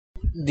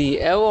The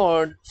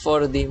award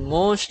for the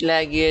most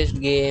laggiest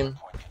game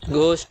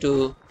goes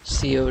to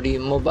COD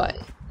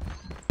Mobile.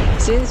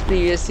 Since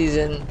previous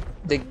season,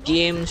 the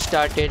game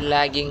started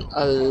lagging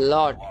a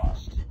lot.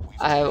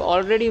 I have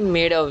already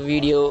made a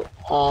video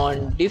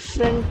on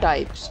different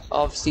types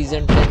of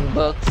season 10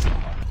 bugs.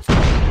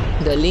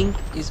 The link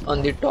is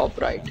on the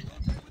top right.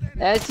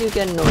 As you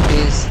can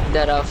notice,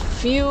 there are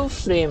few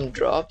frame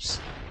drops.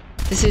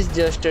 This is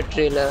just a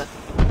trailer.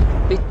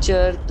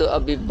 Picture to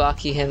abhi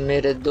baki hai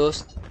mere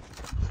dost.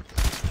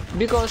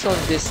 Because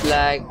of this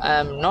lag, I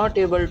am not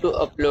able to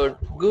upload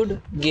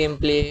good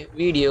gameplay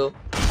video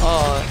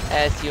or,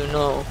 as you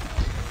know,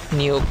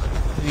 nuke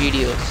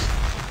videos.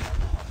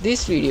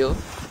 This video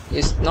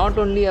is not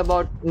only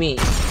about me,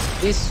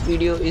 this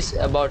video is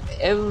about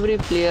every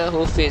player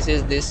who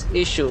faces this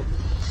issue.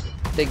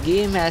 The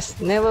game has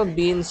never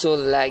been so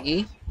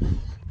laggy.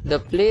 The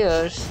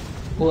players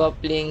who are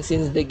playing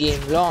since the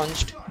game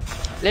launched,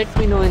 let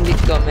me know in the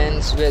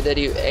comments whether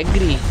you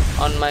agree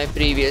on my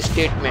previous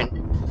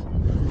statement.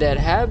 There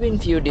have been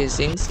few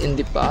desyncs in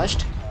the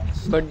past,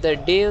 but the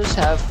devs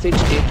have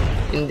fixed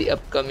it in the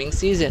upcoming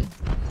season.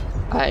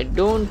 I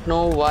don't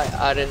know why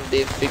aren't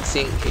they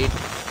fixing it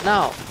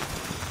now.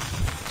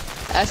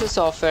 As a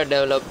software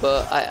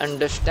developer, I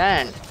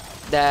understand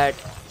that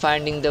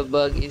finding the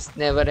bug is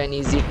never an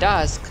easy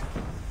task.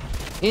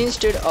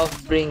 Instead of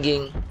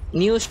bringing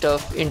new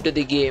stuff into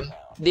the game,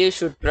 they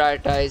should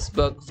prioritize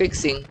bug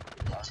fixing.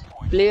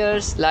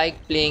 Players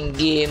like playing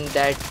game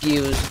that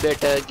gives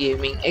better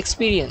gaming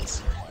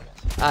experience.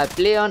 I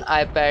play on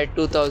iPad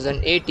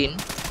 2018,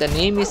 the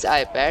name is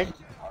iPad,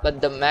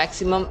 but the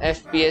maximum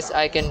FPS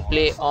I can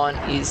play on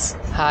is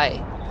high.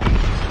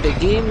 The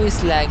game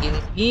is lagging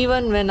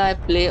even when I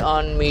play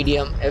on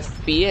medium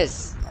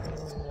FPS.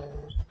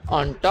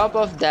 On top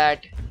of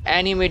that,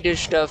 animated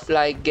stuff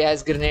like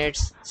gas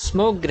grenades,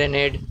 smoke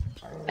grenade,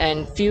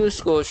 and fuse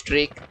score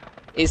streak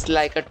is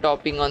like a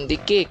topping on the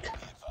cake.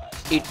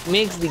 It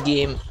makes the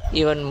game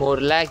even more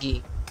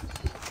laggy.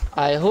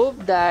 I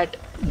hope that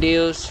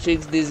devs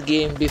fix this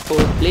game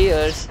before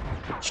players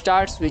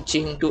start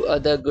switching to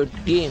other good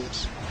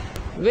games.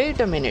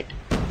 Wait a minute,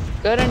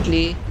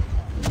 currently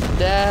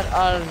there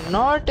are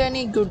not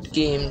any good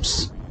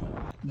games.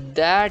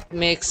 That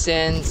makes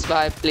sense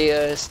why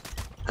players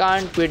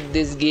can't quit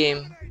this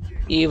game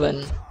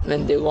even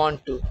when they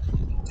want to.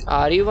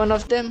 Are you one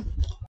of them?